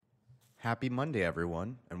Happy Monday,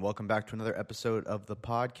 everyone, and welcome back to another episode of the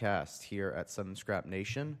podcast here at Southern Scrap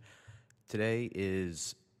Nation. Today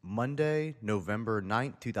is Monday, November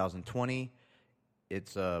 9th, 2020.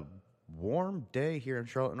 It's a warm day here in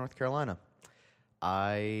Charlotte, North Carolina.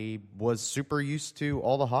 I was super used to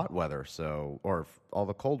all the hot weather, or all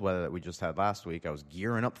the cold weather that we just had last week. I was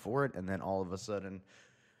gearing up for it, and then all of a sudden,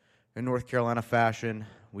 in North Carolina fashion,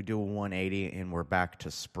 we do a 180, and we're back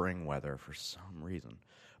to spring weather for some reason.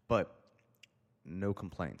 But no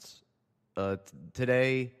complaints.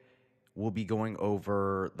 Today, we'll be going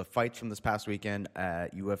over the fights from this past weekend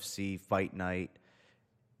at UFC Fight Night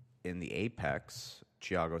in the Apex.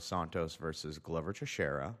 Thiago Santos versus Glover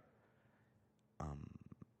Teixeira.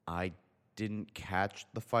 I didn't catch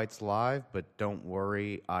the fights live, but don't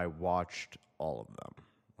worry, I watched all of them.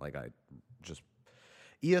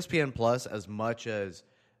 ESPN Plus, as much as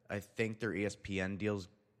I think their ESPN deals,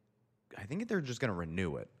 I think they're just going to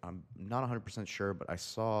renew it. I'm not 100% sure, but I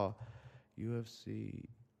saw UFC.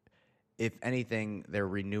 If anything, they're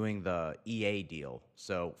renewing the EA deal.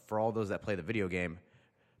 So for all those that play the video game,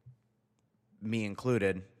 me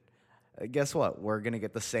included, guess what? We're going to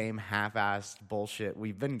get the same half-assed bullshit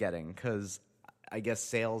we've been getting because I guess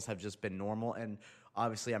sales have just been normal. And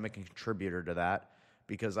obviously I'm a contributor to that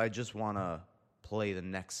because I just want to play the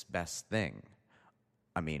next best thing.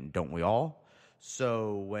 I mean, don't we all?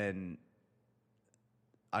 So when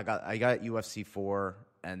I got UFC 4,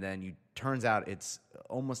 and then turns out it's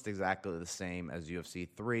almost exactly the same as UFC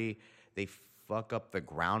 3. They fuck up the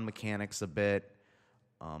ground mechanics a bit.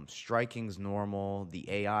 Striking's normal.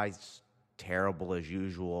 The AI's terrible as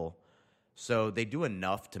usual. So they do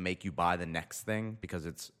enough to make you buy the next thing because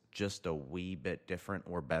it's just a wee bit different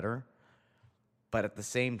or better. But at the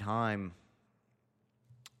same time,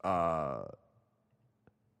 hold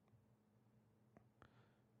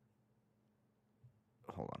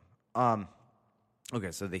on.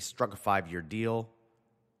 Okay, so they struck a 5-year deal.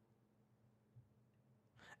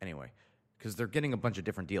 Anyway, because they're getting a bunch of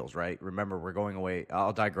different deals, right? Remember, we're going away.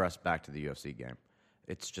 I'll digress back to the UFC game.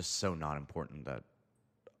 It's just so not important that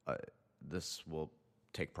this will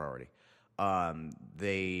take priority.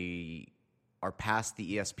 They are past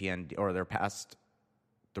the ESPN, or they're past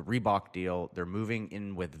the Reebok deal. They're moving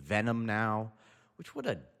in with Venom now, which what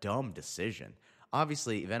a dumb decision.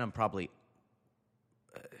 Obviously, Venom probably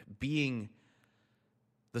being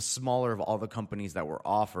the smaller of all the companies that were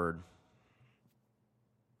offered,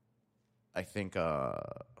 I think,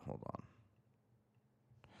 hold on.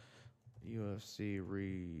 UFC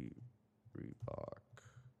Reebok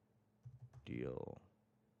deal.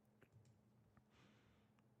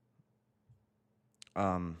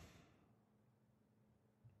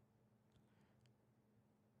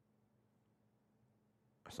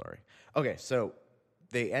 Sorry. Okay, so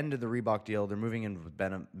they ended the Reebok deal. They're moving in with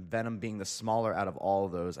Venom. Venom being the smaller out of all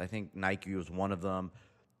of those. I think Nike was one of them.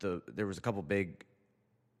 There was a couple big.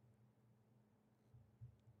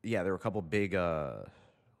 Yeah, there were a couple big.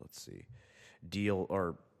 Deal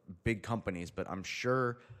or big companies, but I'm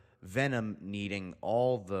sure Venom needing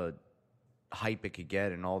all the hype it could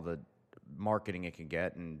get and all the marketing it could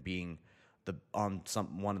get, and being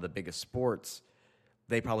one of the biggest sports,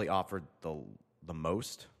 they probably offered the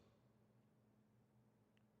most.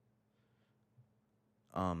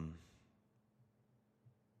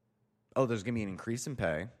 There's gonna be an increase in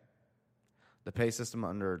pay. The pay system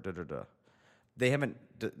under They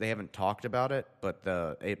haven't talked about it, but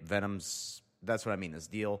Venom's. That's what I mean. This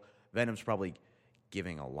deal, Venom's probably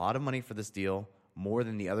giving a lot of money for this deal, more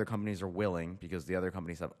than the other companies are willing, because the other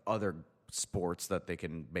companies have other sports that they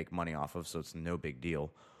can make money off of. So it's no big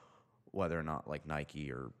deal, whether or not like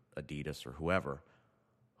Nike or Adidas or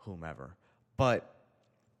whomever. But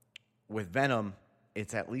with Venom,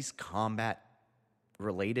 it's at least combat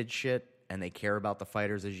related shit, and they care about the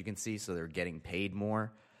fighters, as you can see, so they're getting paid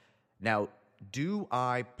more. Now, do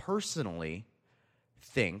I personally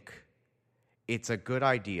think it's a good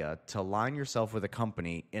idea to line yourself with a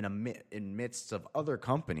company in midst of other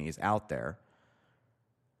companies out there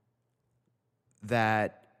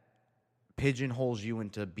that pigeonholes you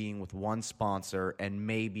into being with one sponsor and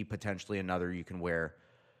maybe potentially another? You can wear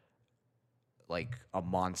like a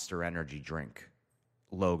Monster Energy drink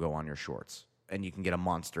logo on your shorts, and you can get a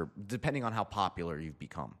Monster, depending on how popular you've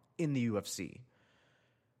become in the UFC,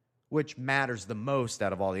 which matters the most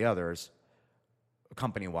out of all the others,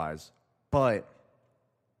 company-wise. But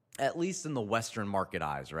at least in the Western market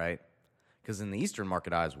eyes, right? Because in the Eastern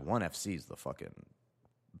market eyes, ONE FC is the fucking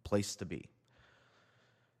place to be.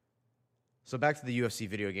 So back to the UFC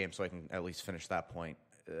video game, so I can at least finish that point.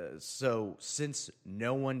 So since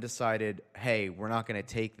no one decided, hey, we're not going to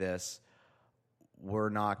take this, we're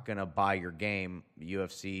not going to buy your game.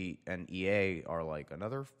 UFC and EA are like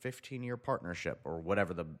another 15-year partnership or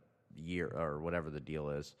whatever the year or whatever the deal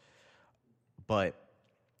is. But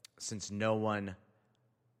since no one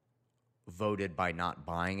voted by not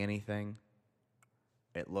buying anything,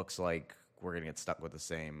 it looks like we're going to get stuck with the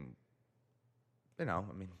same, I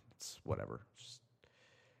mean, it's whatever.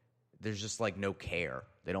 There's just like no care.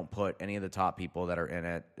 They don't put any of the top people that are in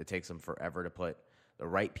it. It takes them forever to put the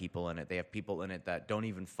right people in it. They have people in it that don't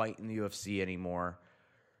even fight in the UFC anymore.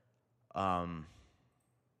 No.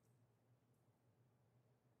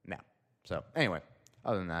 So anyway,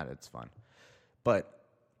 other than that, it's fun. But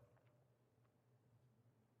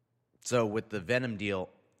so with the Venom deal,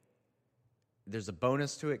 there's a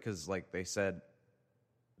bonus to it because, like they said,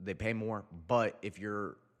 they pay more. But if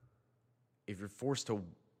you're forced to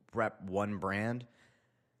rep one brand,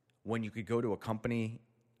 when you could go to a company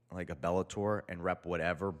like a Bellator and rep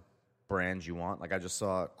whatever brands you want. Like I just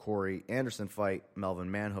saw Corey Anderson fight Melvin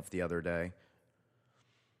Manhoof the other day.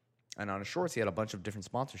 And on his shorts, he had a bunch of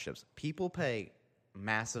different sponsorships. People pay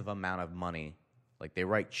massive amount of money. Like they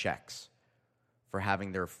write checks for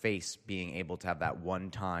having their face being able to have that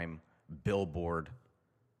one-time billboard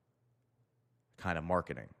kind of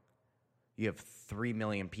marketing. You have 3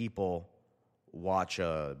 million people watch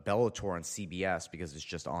a Bellator on CBS because it's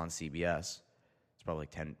just on CBS. It's probably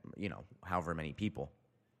 10, however many people.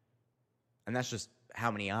 And that's just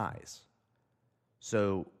how many eyes.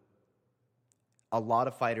 So a lot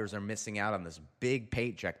of fighters are missing out on this big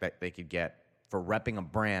paycheck that they could get for repping a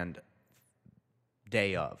brand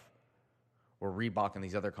day of. Where Reebok and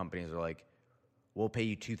these other companies are like, we'll pay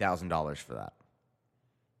you $2,000 for that.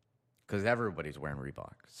 Because everybody's wearing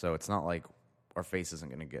Reebok. So it's not like our face isn't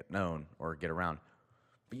going to get known or get around.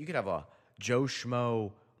 But you could have a Joe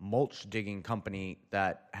Schmo mulch digging company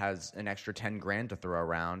that has an extra 10 grand to throw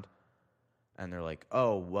around. And they're like,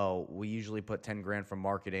 oh, well, we usually put 10 grand for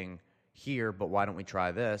marketing here, but why don't we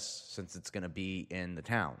try this since it's going to be in the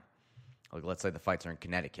town? Like, let's say the fights are in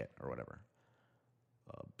Connecticut or whatever.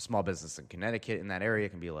 Small business in Connecticut in that area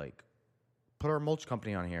can be like, put our mulch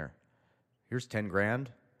company on here. Here's 10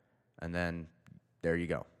 grand, and then there you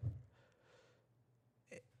go.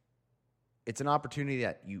 It's an opportunity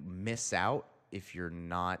that you miss out if you're in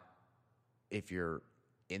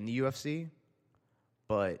the UFC,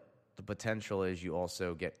 but the potential is you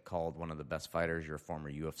also get called one of the best fighters. You're a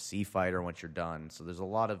former UFC fighter once you're done. So there's a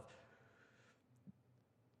lot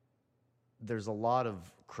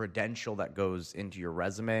of credential that goes into your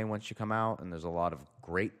resume once you come out, and there's a lot of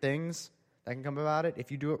great things that can come about it if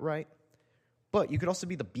you do it right. But you could also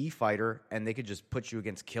be the B fighter, and they could just put you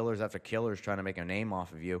against killers after killers trying to make a name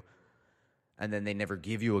off of you, and then they never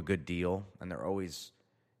give you a good deal, and they're always,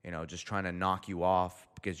 just trying to knock you off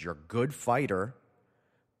because you're a good fighter,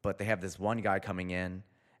 but they have this one guy coming in,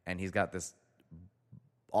 and he's got this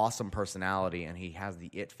awesome personality, and he has the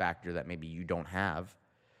it factor that maybe you don't have.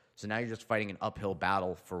 So now you're just fighting an uphill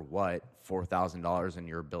battle for what? $4,000 and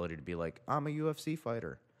your ability to be like, I'm a UFC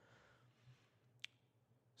fighter.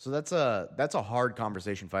 So that's a hard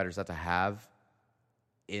conversation fighters have to have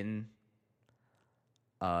in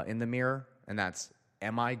the mirror, and that's,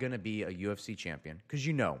 am I going to be a UFC champion? Because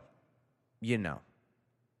you know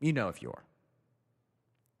if you are.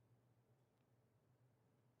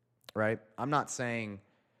 Right? I'm not saying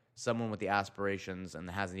someone with the aspirations and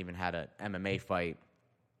hasn't even had an MMA fight.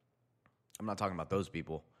 I'm not talking about those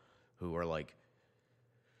people who are like,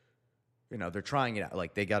 they're trying it out.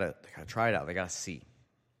 Like they gotta try it out. They gotta see.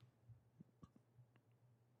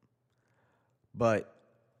 But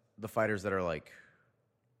the fighters that are like,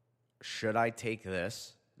 should I take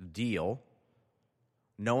this deal,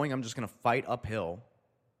 knowing I'm just gonna fight uphill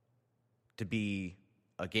to be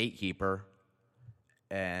a gatekeeper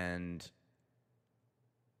and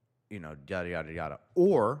yada yada yada,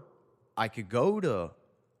 or I could go to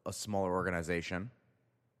a smaller organization,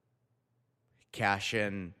 cash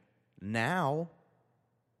in now,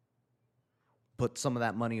 put some of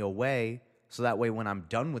that money away, so that way when I'm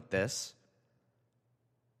done with this,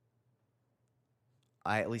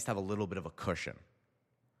 I at least have a little bit of a cushion.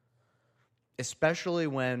 Especially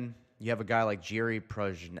when you have a guy like Jiri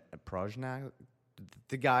Prochazka,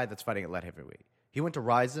 the guy that's fighting at light heavyweight. He went to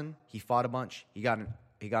Ryzen, he fought a bunch, he got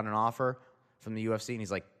an offer from the UFC, and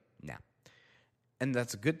he's like, nah. And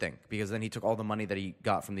that's a good thing, because then he took all the money that he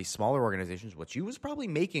got from these smaller organizations, which he was probably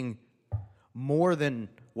making more than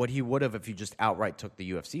what he would have if he just outright took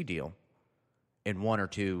the UFC deal in 1 or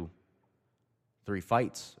 2, 3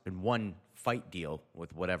 fights, in one fight deal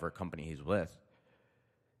with whatever company he's with.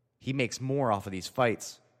 He makes more off of these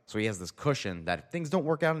fights, so he has this cushion that if things don't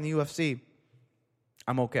work out in the UFC,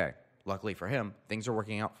 I'm okay. luckily for him, things are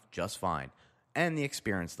working out just fine. And the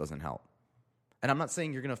experience doesn't help. And I'm not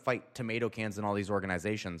saying you're going to fight tomato cans in all these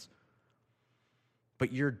organizations,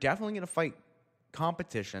 but you're definitely going to fight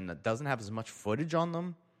competition that doesn't have as much footage on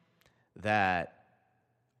them, that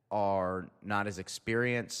are not as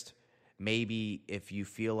experienced. Maybe if you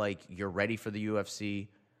feel like you're ready for the UFC,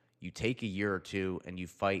 you take a year or two and you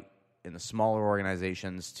fight in the smaller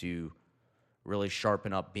organizations to really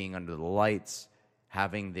sharpen up being under the lights,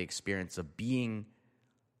 having the experience of being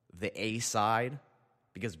the A side,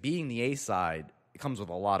 because being the A side, it comes with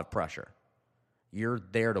a lot of pressure. You're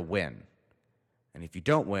there to win. And if you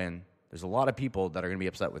don't win, there's a lot of people that are going to be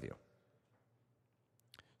upset with you.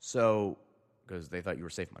 So, because they thought you were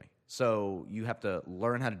safe money. So you have to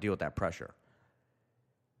learn how to deal with that pressure.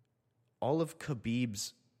 All of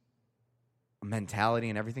Khabib's mentality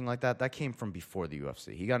and everything like that, that came from before the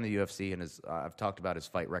UFC. He got into the UFC, and I've talked about his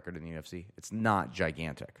fight record in the UFC. It's not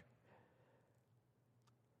gigantic.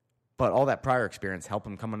 But all that prior experience helped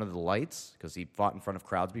him come under the lights, because he fought in front of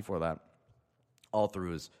crowds before that. All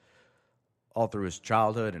through his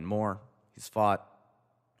childhood and more, he's fought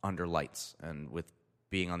under lights and with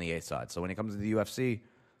being on the A side. So when he comes to the UFC,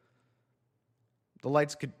 the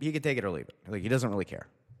lights he could take it or leave it. Like, he doesn't really care.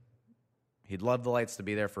 He'd love the lights to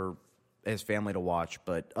be there for his family to watch,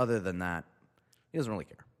 but other than that, he doesn't really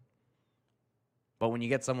care. But when you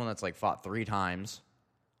get someone that's like fought 3 times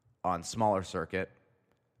on smaller circuit,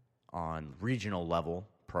 on regional level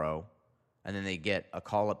pro, and then they get a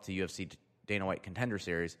call up to UFC Dana White Contender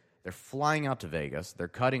Series, they're flying out to Vegas, they're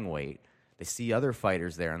cutting weight, they see other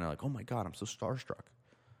fighters there, and they're like, oh my God, I'm so starstruck.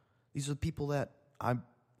 These are the people that I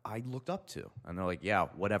looked up to. And they're like, yeah,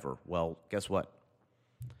 whatever. Well, guess what?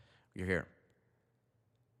 You're here.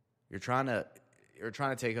 You're trying to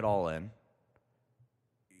take it all in.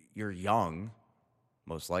 You're young,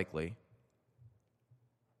 most likely.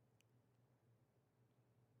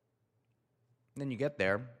 And then you get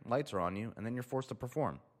there, lights are on you, and then you're forced to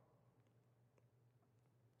perform.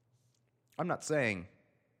 I'm not saying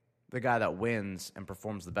the guy that wins and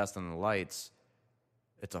performs the best on the lights,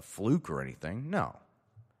 it's a fluke or anything. No.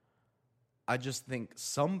 I just think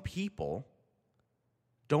some people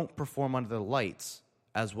don't perform under the lights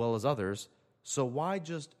as well as others, so why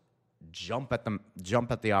just jump at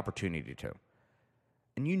the opportunity to?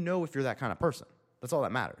 And you know if you're that kind of person. That's all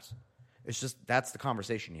that matters. It's just that's the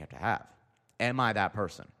conversation you have to have. Am I that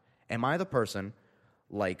person? Am I the person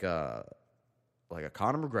like a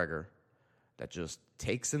Conor McGregor that just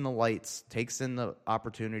takes in the lights, takes in the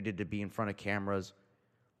opportunity to be in front of cameras,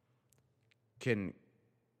 can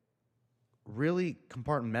really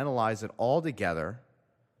compartmentalize it all together,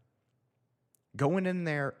 going in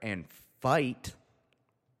there and fight,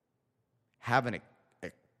 have an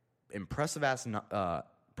impressive-ass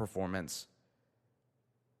performance,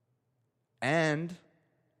 and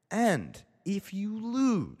if you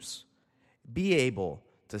lose, be able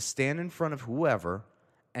to stand in front of whoever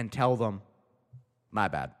and tell them, my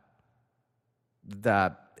bad,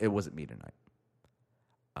 that it wasn't me tonight.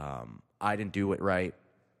 I didn't do it right.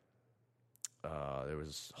 There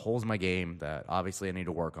was holes in my game that obviously I need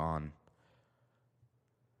to work on.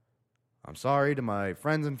 I'm sorry to my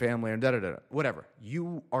friends and family and da-da-da. Whatever.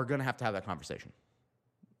 You are going to have that conversation.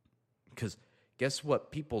 Because guess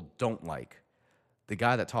what people don't like? The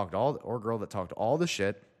guy that talked or girl that talked all the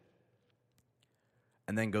shit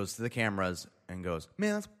and then goes to the cameras and goes,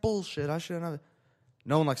 man, that's bullshit. I shouldn't have.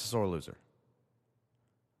 No one likes a sore loser.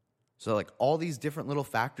 So, like, all these different little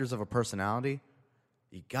factors of a personality,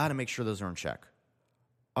 you got to make sure those are in check.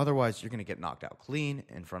 Otherwise, you're going to get knocked out clean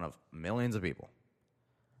in front of millions of people.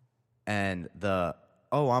 And I'm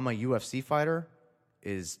a UFC fighter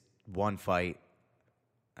is one fight,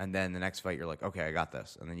 and then the next fight you're like, okay, I got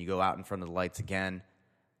this. And then you go out in front of the lights again,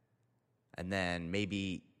 and then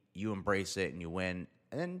maybe you embrace it and you win,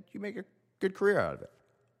 and then you make a good career out of it.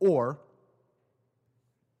 Or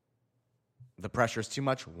the pressure is too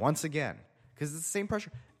much once again, because it's the same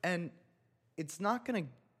pressure. And it's not going to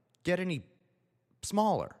get any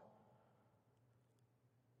smaller.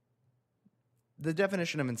 The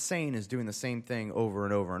definition of insane is doing the same thing over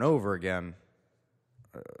and over and over again.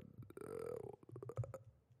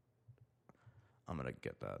 I'm going to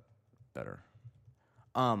get that better.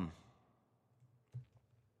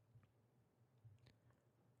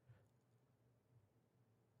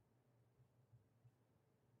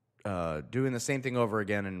 Doing the same thing over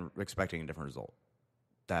again and expecting a different result.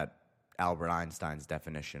 That Albert Einstein's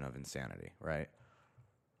definition of insanity, right?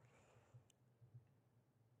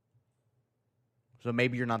 So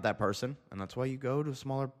maybe you're not that person, and that's why you go to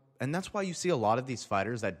smaller And that's why you see a lot of these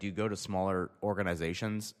fighters that do go to smaller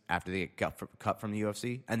organizations after they get cut from the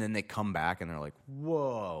UFC, and then they come back and they're like,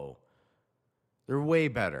 whoa, they're way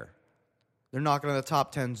better. They're knocking on the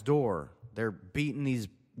top 10's door. They're beating these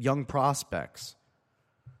young prospects,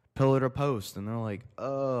 pillar to post, and they're like,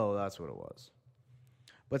 oh, that's what it was.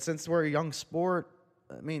 But since we're a young sport,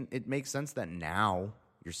 I mean, it makes sense that now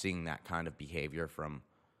you're seeing that kind of behavior from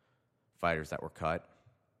fighters that were cut.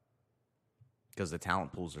 Because the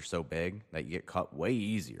talent pools are so big that you get cut way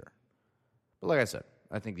easier. But like I said,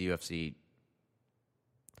 I think the UFC,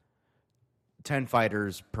 10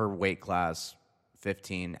 fighters per weight class,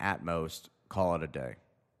 15 at most, call it a day.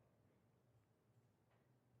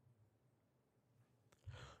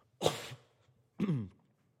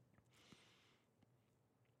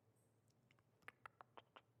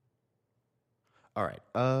 All right.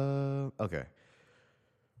 Okay.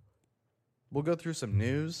 We'll go through some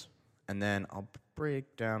news. And then I'll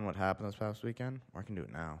break down what happened this past weekend. Or I can do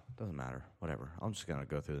it now. Doesn't matter. Whatever. I'm just going to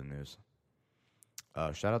go through the news.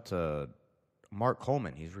 Shout out to Mark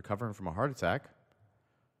Coleman. He's recovering from a heart attack.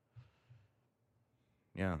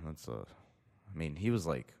 Yeah, that's I mean, he was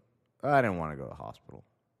like, I didn't want to go to the hospital.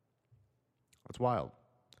 That's wild.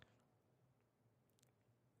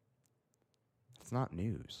 It's not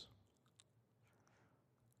news.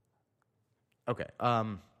 Okay.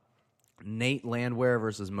 Nate Landwehr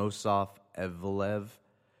versus Mosaf Evlev,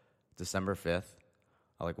 December 5th.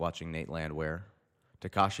 I like watching Nate Landwehr.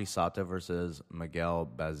 Takashi Sato versus Miguel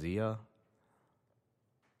Bazia.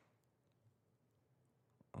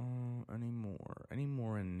 Any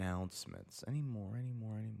more announcements? Any more?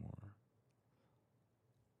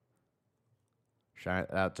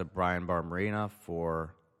 Shout out to Brian Barberena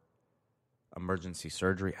for emergency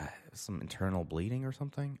surgery. Some internal bleeding or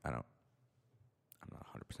something? I'm not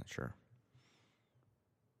 100% sure.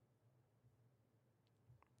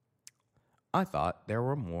 I thought there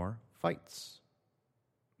were more fights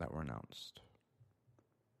that were announced.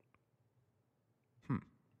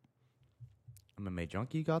 MMA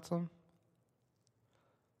Junkie got some?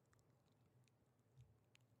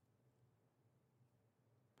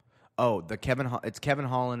 Oh, it's Kevin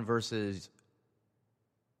Holland versus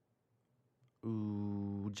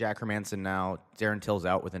Jack Hermanson now. Darren Till's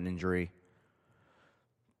out with an injury.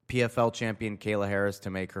 PFL champion Kayla Harris to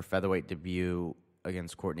make her featherweight debut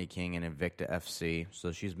against Courtney King in Invicta FC.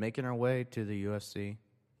 So she's making her way to the UFC.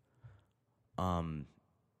 One,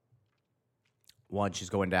 she's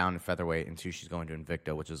going down in featherweight, and two, she's going to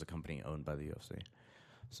Invicta, which is a company owned by the UFC.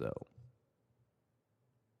 So,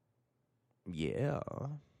 yeah.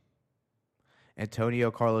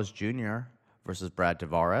 Antonio Carlos Jr. versus Brad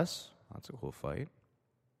Tavares. That's a cool fight.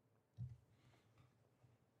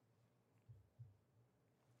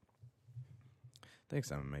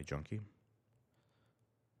 Thanks, MMA Junkie.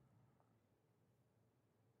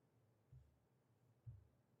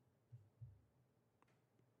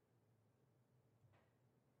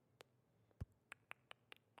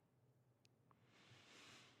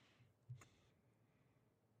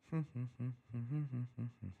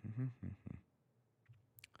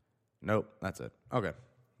 Nope, that's it. Okay,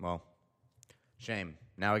 well, shame.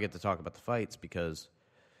 Now I get to talk about the fights because,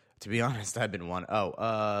 to be honest, I've been one.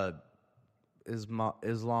 Islam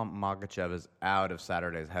Makhachev is out of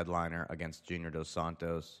Saturday's headliner against Junior Dos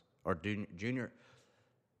Santos, or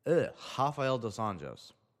Rafael Dos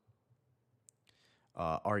Anjos,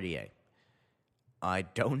 RDA. I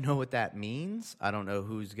don't know what that means. I don't know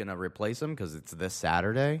who's going to replace him because it's this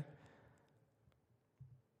Saturday.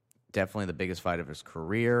 Definitely the biggest fight of his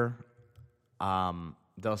career.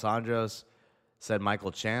 Dos Anjos said,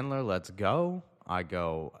 Michael Chandler, let's go. I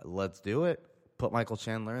go, let's do it. Put Michael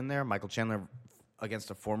Chandler in there. Michael Chandler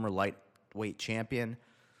against a former lightweight champion,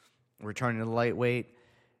 returning to the lightweight.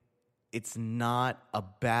 It's not a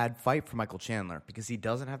bad fight for Michael Chandler because he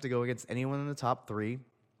doesn't have to go against anyone in the top three,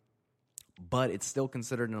 but it's still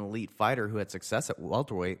considered an elite fighter who had success at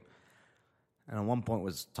welterweight, and at one point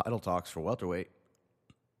was title talks for welterweight.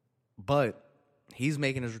 But he's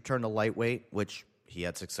making his return to lightweight, which he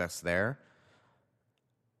had success there.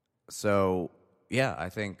 So, yeah, I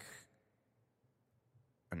think...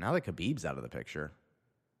 And now that Khabib's out of the picture,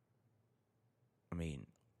 I mean,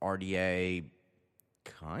 RDA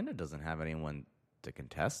kind of doesn't have anyone to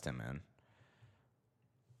contest him in.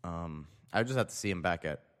 I just have to see him back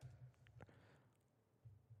at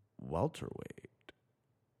welterweight.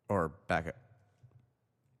 Or back at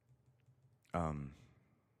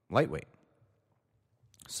lightweight.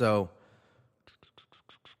 So,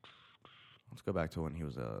 let's go back to when he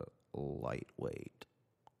was a lightweight.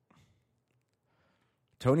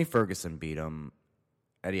 Tony Ferguson beat him.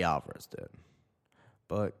 Eddie Alvarez did.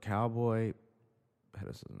 But Cowboy,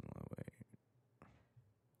 Pedersen, wait,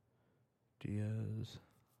 Diaz.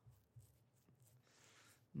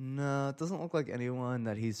 No, it doesn't look like anyone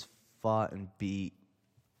that he's fought and beat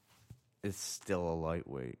is still a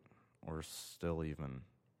lightweight or still even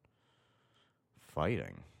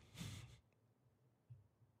fighting.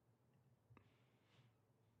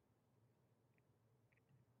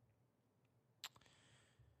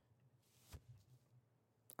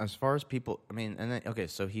 As far as people, I mean, and then, okay,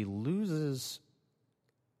 so he loses.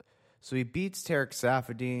 So he beats Tarek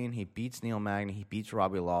Safadine, he beats Neil Magny, he beats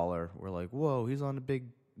Robbie Lawler. We're like, whoa, he's on to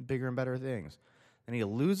bigger and better things. And he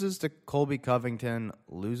loses to Colby Covington,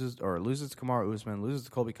 loses to Kamaru Usman, loses to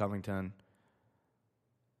Colby Covington,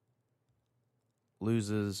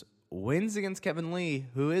 wins against Kevin Lee,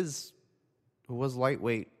 who was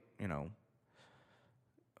lightweight,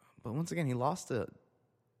 But once again, he lost it.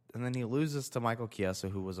 And then he loses to Michael Chiesa,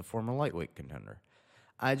 who was a former lightweight contender.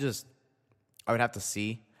 I would have to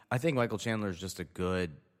see. I think Michael Chandler is just a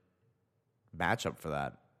good matchup for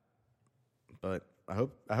that. But I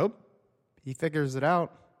hope he figures it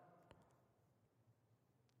out.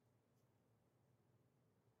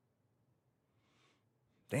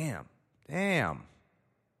 Damn.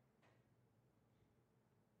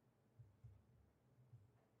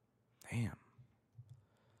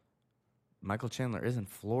 Michael Chandler is in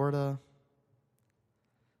Florida.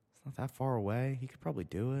 It's not that far away. He could probably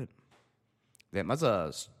do it. Damn,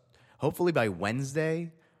 hopefully by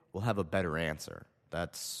Wednesday we'll have a better answer.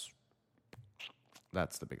 That's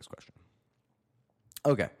the biggest question.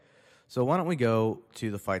 Okay, so why don't we go to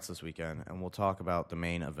the fights this weekend and we'll talk about the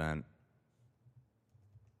main event.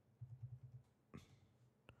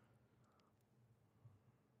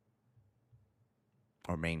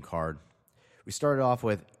 Or main card. We started off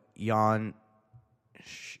with Xian.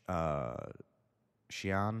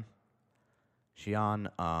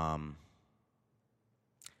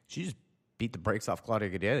 She just beat the brakes off Claudia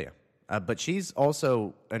Gadelha. But she's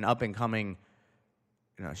also an up-and-coming,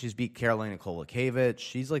 she's beat Karolina Kowalkiewicz.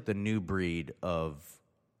 She's like the new breed of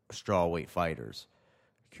strawweight fighters.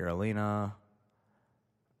 Karolina,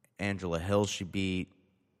 Angela Hill she beat.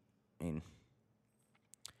 I mean,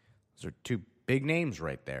 those are two big names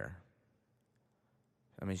right there.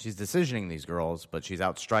 I mean, she's decisioning these girls, but she's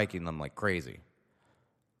outstriking them like crazy.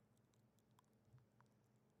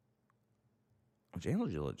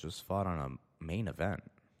 Angela just fought on a main event.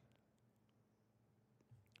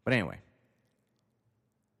 But anyway.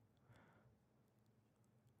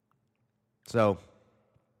 So,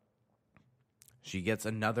 she gets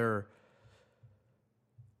another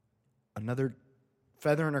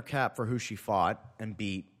feather in her cap for who she fought and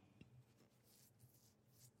beat.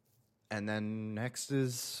 And then next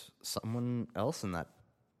is someone else in that.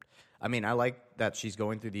 I mean, I like that she's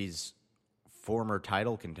going through these former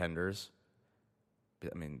title contenders.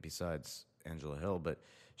 I mean, besides Angela Hill, but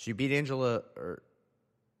she beat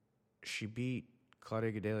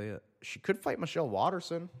Claudia Gadelha. She could fight Michelle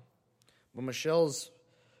Watterson, but Michelle's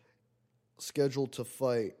scheduled to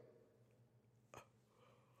fight.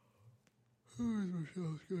 Who is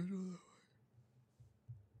Michelle scheduled?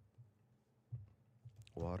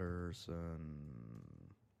 Watterson.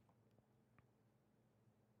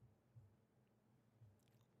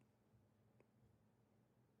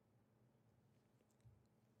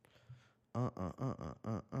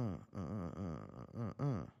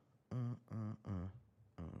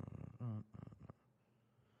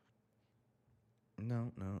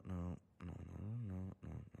 No.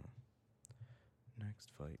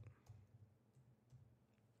 Next fight.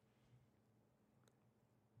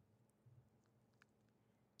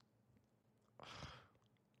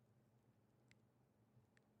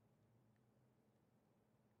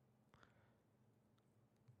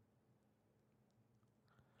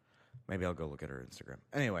 Maybe I'll go look at her Instagram.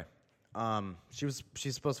 Anyway, she's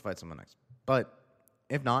supposed to fight someone next, but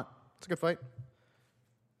if not, it's a good fight.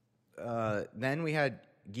 Then we had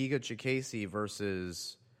Giga Chikadze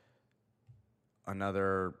versus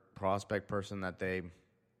another prospect person that they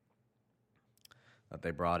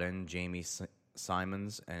brought in, Jamie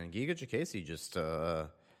Simons, and Giga Chikadze just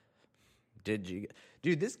dude.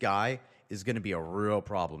 This guy is going to be a real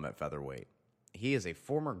problem at featherweight. He is a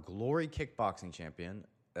former Glory kickboxing champion.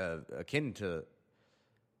 Akin to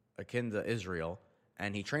Israel,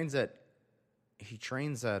 and he trains at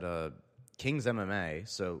King's MMA,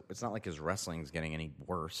 so it's not like his wrestling is getting any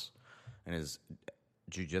worse, and his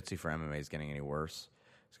jiu-jitsu for MMA is getting any worse.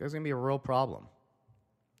 This guy's gonna be a real problem.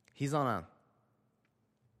 He's on a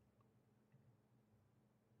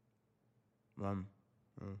 1,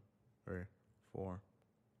 2, 3,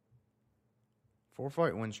 4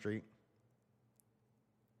 fight win streak.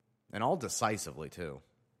 and all decisively too.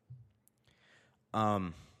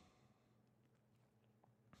 I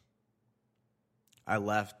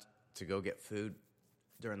left to go get food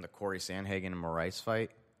during the Corey Sandhagen and Moraes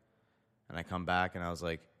fight, and I come back and I was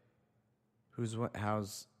like,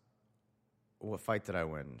 what fight did I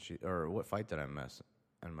win? What fight did I miss?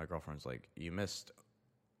 And my girlfriend's like, you missed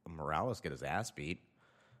Morales get his ass beat.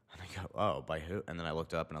 And I go, oh, by who? And then I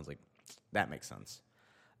looked up and I was like, that makes sense.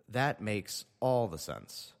 That makes all the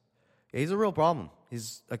sense. Yeah, he's a real problem.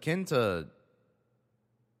 He's akin to...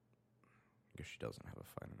 I guess she doesn't have a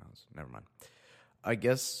fighting nose. Never mind. I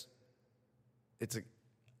guess it's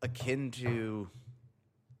akin to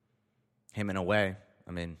him in a way.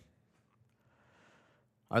 I mean,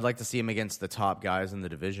 I'd like to see him against the top guys in the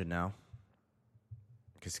division now,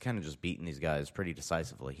 because he's kind of just beating these guys pretty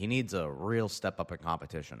decisively. He needs a real step up in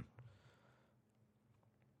competition.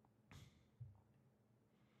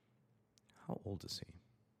 How old is he?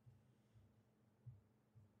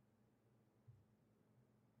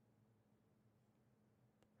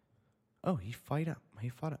 Oh, he fought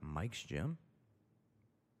at Mike's gym?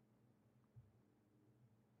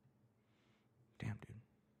 Damn, dude.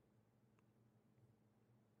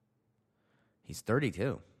 He's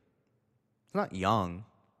 32. He's not young,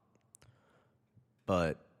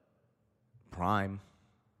 but prime.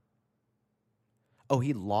 Oh,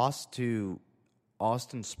 he lost to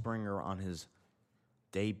Austin Springer on his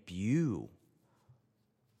debut.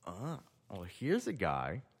 Well, here's a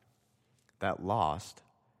guy that lost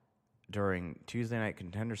during Tuesday Night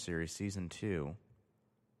Contender Series Season 2.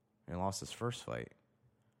 He lost his first fight.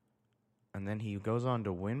 And then he goes on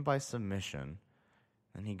to win by submission.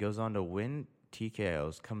 Then he goes on to win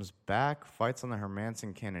TKOs, comes back, fights on the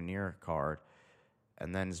Hermanson Cannonier card,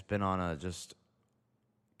 and then has been on a just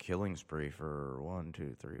killing spree for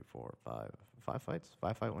 5 fights,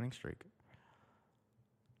 5-fight winning streak.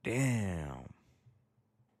 Damn.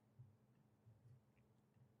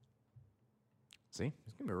 See,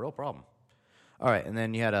 it's gonna be a real problem. All right, and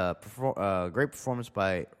then you had a great performance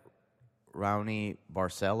by Raoni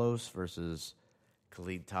Barcelos versus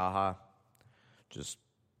Khalid Taha. Just,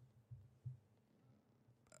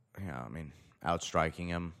 yeah, I mean, outstriking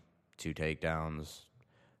him, 2 takedowns,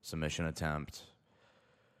 submission attempt.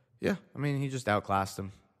 Yeah, I mean, he just outclassed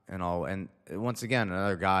him and all. And once again,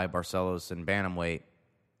 another guy, Barcelos, in bantamweight,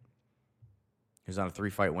 who's on a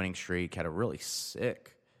 3-fight winning streak, had a really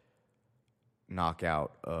sick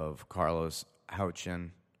knockout of Carlos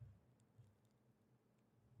Houchin.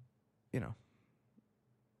 You know,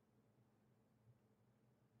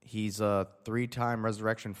 he's a 3-time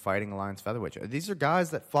Resurrection Fighting Alliance featherweight. These are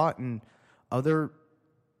guys that fought in other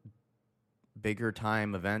bigger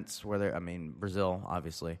time events where they're, I mean, Brazil,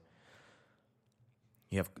 obviously.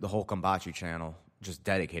 You have the whole Kombachi channel just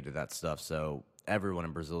dedicated to that stuff, so everyone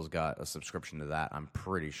in Brazil's got a subscription to that, I'm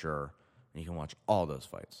pretty sure. And you can watch all those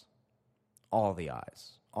fights. All the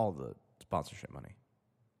eyes. All the sponsorship money.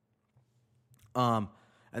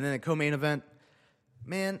 And then the co-main event,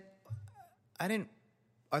 man,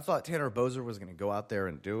 I thought Tanner Boser was going to go out there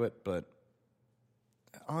and do it, but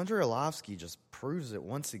Andrei Arlovski just proves it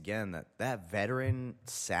once again that veteran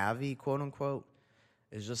savvy, quote unquote,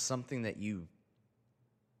 is just something that you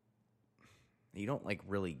don't like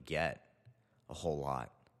really get a whole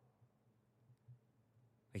lot.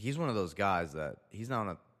 Like, he's one of those guys that he's not on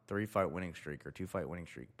a 3-fight winning streak or 2-fight winning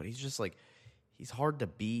streak, but he's just like, he's hard to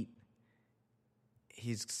beat.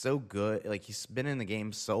 He's so good. Like, he's been in the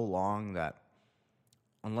game so long that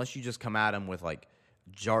unless you just come at him with like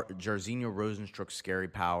Jairzinho Rosenstruck scary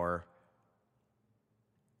power,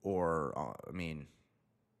 or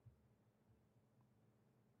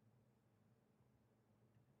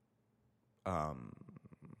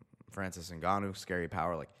Francis Ngannou scary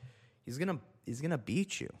power, like he's gonna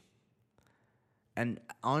beat you. And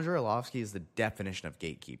Andrei Arlovski is the definition of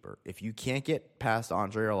gatekeeper. If you can't get past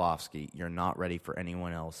Andrei Arlovski, you're not ready for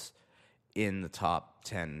anyone else in the top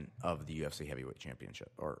 10 of the UFC Heavyweight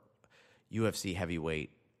Championship or UFC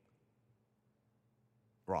Heavyweight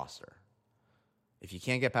roster. If you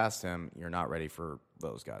can't get past him, you're not ready for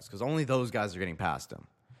those guys, because only those guys are getting past him.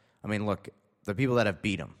 I mean, look, the people that have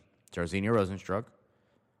beat him: Jairzinho Rosenstruck,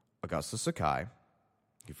 Augustus Sakai,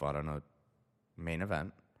 he fought on a main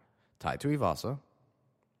event, Tai Tuivasa,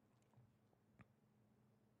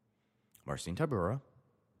 Marcin Tybura,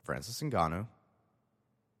 Francis Ngannou,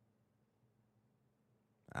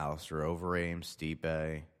 Alistair Overeem,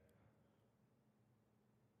 Stipe.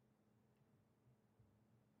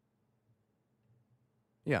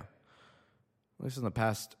 Yeah. At least in the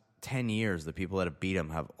past 10 years, the people that have beat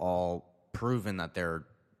him have all proven that they're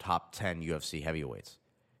top 10 UFC heavyweights.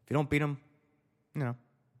 If you don't beat them, you know,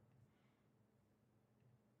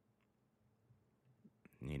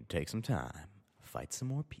 You need to take some time, fight some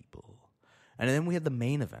more people. And then we had the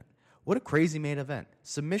main event. What a crazy main event.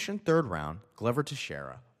 Submission third round, Glover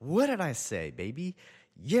Teixeira. What did I say, baby?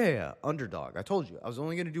 Yeah, underdog. I told you. I was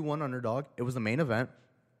only going to do one underdog. It was the main event.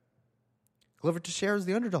 Glover Teixeira is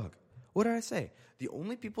the underdog. What did I say? The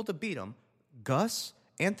only people to beat him, Gus,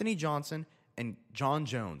 Anthony Johnson, and John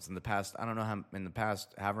Jones in the past, I don't know how, in the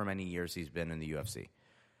past, however many years he's been in the UFC.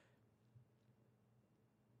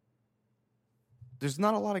 There's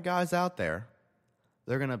not a lot of guys out there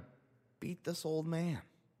that are going to beat this old man.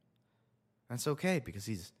 That's okay because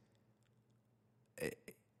he's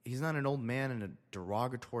not an old man in a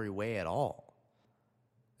derogatory way at all.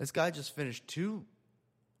 This guy just finished two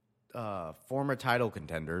former title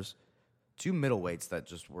contenders, two middleweights that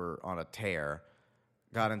just were on a tear,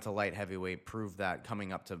 got into light heavyweight, proved that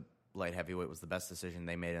coming up to light heavyweight was the best decision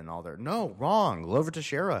they made in all their... No, wrong. Glover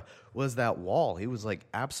Teixeira was that wall. He was like,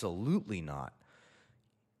 absolutely not.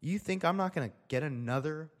 You think I'm not going to get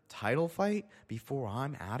another title fight before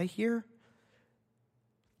I'm out of here?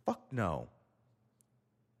 Fuck no.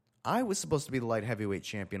 I was supposed to be the light heavyweight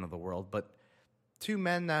champion of the world, but two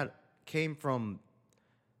men that came from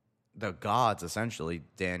the gods, essentially,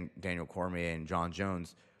 Daniel Cormier and John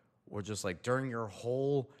Jones, were just like, during your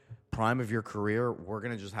whole prime of your career, we're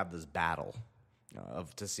going to just have this battle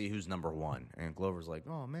to see who's number one. And Glover's like,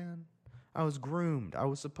 oh, man, I was groomed. I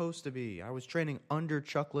was supposed to be. I was training under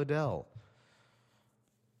Chuck Liddell.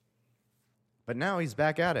 But now he's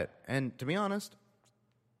back at it. And to be honest,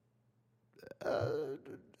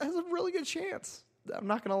 has a really good chance. I'm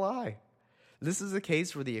not going to lie. This is a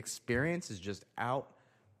case where the experience is just out.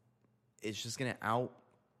 It's just going to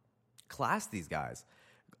outclass these guys.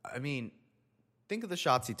 I mean, think of the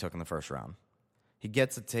shots he took in the first round. He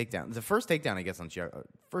gets a takedown. The first takedown he gets on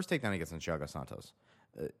Thiago Santos.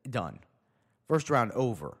 Done. First round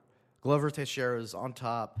over. Glover Teixeira is on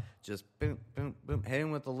top, just boom, boom, boom,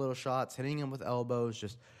 hitting with the little shots, hitting him with elbows,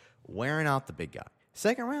 just wearing out the big guy.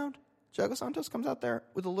 Second round, Thiago Santos comes out there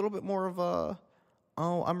with a little bit more of a,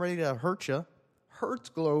 oh, I'm ready to hurt you. Hurts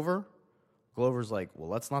Glover. Glover's like, well,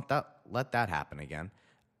 let's not let that happen again,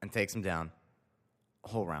 and takes him down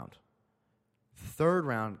whole round. Third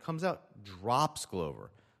round, comes out, drops Glover.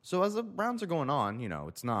 So as the rounds are going on, you know,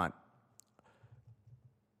 it's not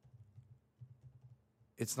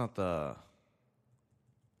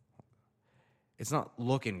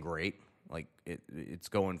looking great. Like it's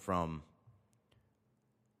going from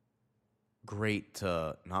great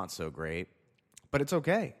to not so great, but it's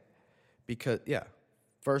okay because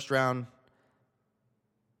first round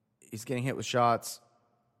he's getting hit with shots.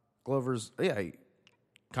 Glover's he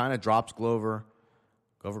kind of drops Glover.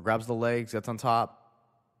 Glover grabs the legs, gets on top.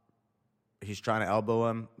 He's trying to elbow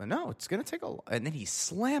him. But no, it's going to take and then he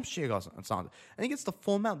slams Thiago Santos. And he gets the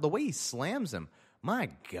full mount. The way he slams him, my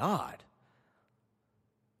God.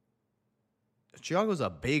 Thiago's a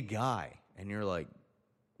big guy. And you're like,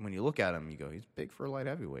 when you look at him, you go, he's big for a light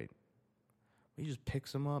heavyweight. He just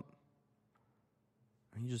picks him up.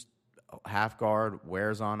 And he just half guard,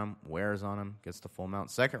 wears on him, gets the full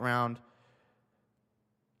mount. Second round,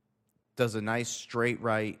 does a nice straight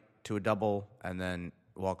right to a double, and then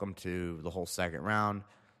welcome to the whole second round.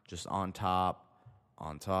 Just on top,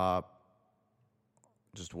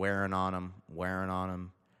 just wearing on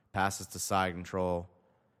him, passes to side control,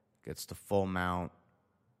 gets the full mount.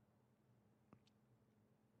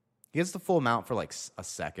 He gets the full mount for like a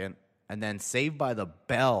second, and then saved by the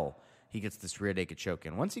bell, he gets this rear naked choke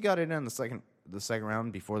in. Once he got it in the second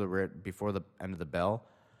round before the end of the bell,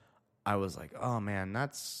 I was like, oh man,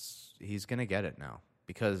 he's gonna get it now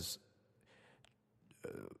because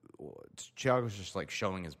Thiago's just like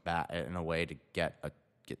showing his bat in a way to get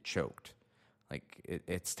choked. Like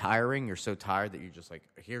it's tiring. You're so tired that you're just like,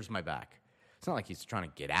 here's my back. It's not like he's trying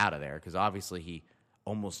to get out of there because obviously he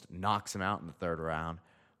almost knocks him out in the third round.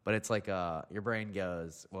 But it's like your brain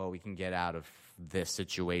goes, well, we can get out of this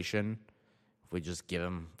situation if we just give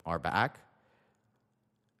him our back.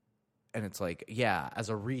 And it's like, yeah, as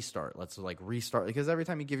a restart, let's like restart. Because every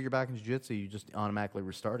time you give your back in jiu-jitsu, you just automatically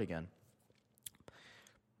restart again.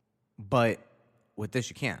 But with this,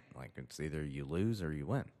 you can't. Like, it's either you lose or you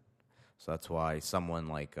win. So that's why someone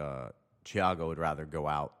like Thiago would rather go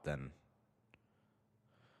out than...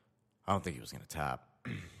 I don't think he was going to tap.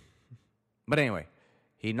 But anyway,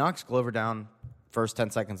 he knocks Glover down first 10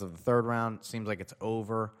 seconds of the third round. Seems like it's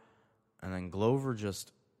over. And then Glover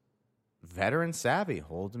just... veteran savvy,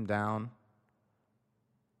 holds him down.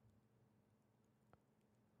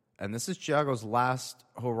 And this is Thiago's last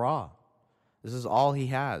hurrah. This is all he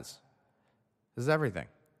has. This is everything.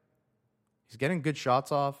 He's getting good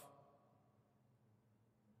shots off.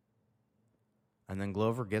 And then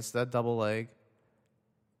Glover gets that double leg,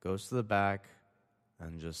 goes to the back,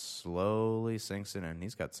 and just slowly sinks in. And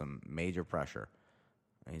he's got some major pressure.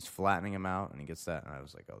 And he's flattening him out, and he gets that. And I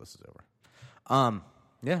was like, oh, this is over.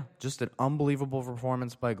 Yeah, just an unbelievable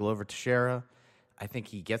performance by Glover Teixeira. I think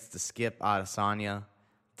he gets to skip Adesanya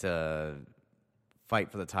to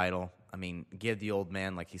fight for the title. I mean, give the old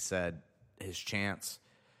man, like he said, his chance.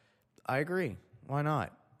 I agree. Why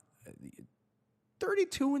not?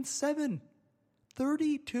 32-7.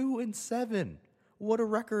 32-7. What a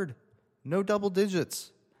record. No double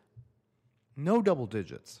digits. No double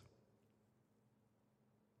digits.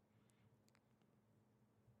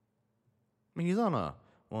 I mean, he's on a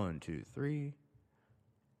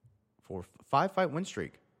 5-fight win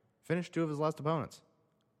streak. Finished 2 of his last opponents.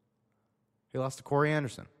 He lost to Corey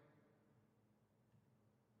Anderson.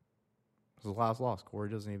 This is his last loss. Corey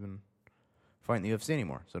doesn't even fight in the UFC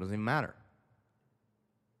anymore, so it doesn't even matter.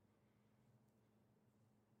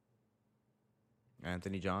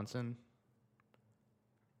 Anthony Johnson.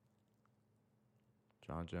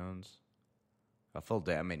 John Jones. Phil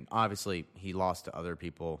Day. I mean, obviously, he lost to other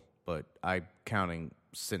people, but I'm counting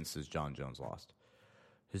since his John Jones loss.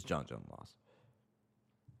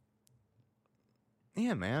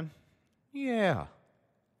 Yeah, man. Yeah.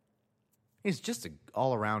 He's just an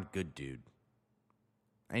all-around good dude.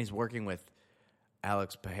 And he's working with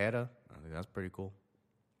Alex Pereira. I think that's pretty cool.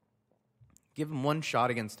 Give him one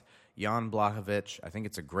shot against Jan Blachowicz. I think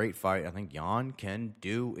it's a great fight. I think Jan can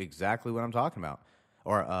do exactly what I'm talking about.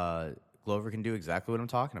 Or Glover can do exactly what I'm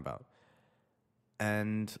talking about.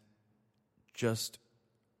 And just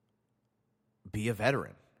be a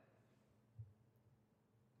veteran.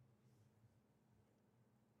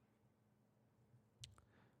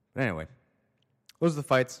 But anyway, those are the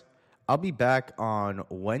fights. I'll be back on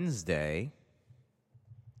Wednesday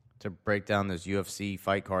to break down this UFC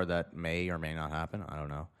fight card that may or may not happen. I don't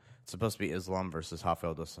know. It's supposed to be Islam versus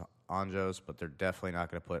Rafael dos Anjos, but they're definitely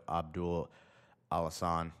not going to put Abdul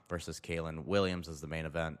Alasan versus Kalen Williams as the main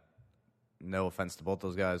event. No offense to both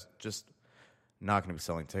those guys. Just not going to be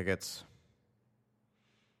selling tickets.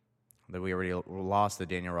 That we already lost the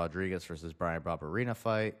Daniel Rodriguez versus Brian Barberena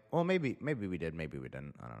fight. Well, maybe we did. Maybe we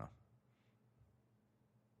didn't. I don't know.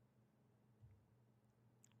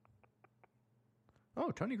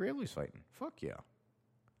 Oh, Tony Gravely's fighting. Fuck yeah.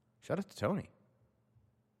 Shout out to Tony.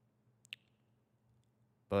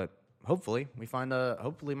 But hopefully we find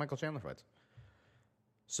hopefully Michael Chandler fights.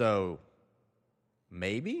 So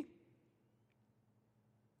maybe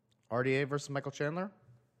RDA versus Michael Chandler?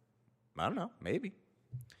 I don't know. Maybe.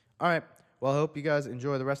 All right. Well, I hope you guys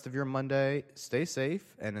enjoy the rest of your Monday. Stay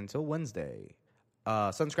safe. And until Wednesday,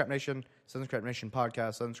 Southern Scrap Nation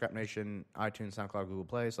Podcast, Southern Scrap Nation, iTunes, SoundCloud, Google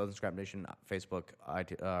Play, Southern Scrap Nation, Facebook,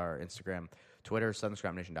 Instagram, Twitter,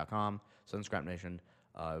 SouthernScrapNation.com, Southern Scrap Nation,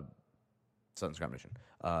 Southern Scrap Nation.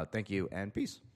 Thank you and peace.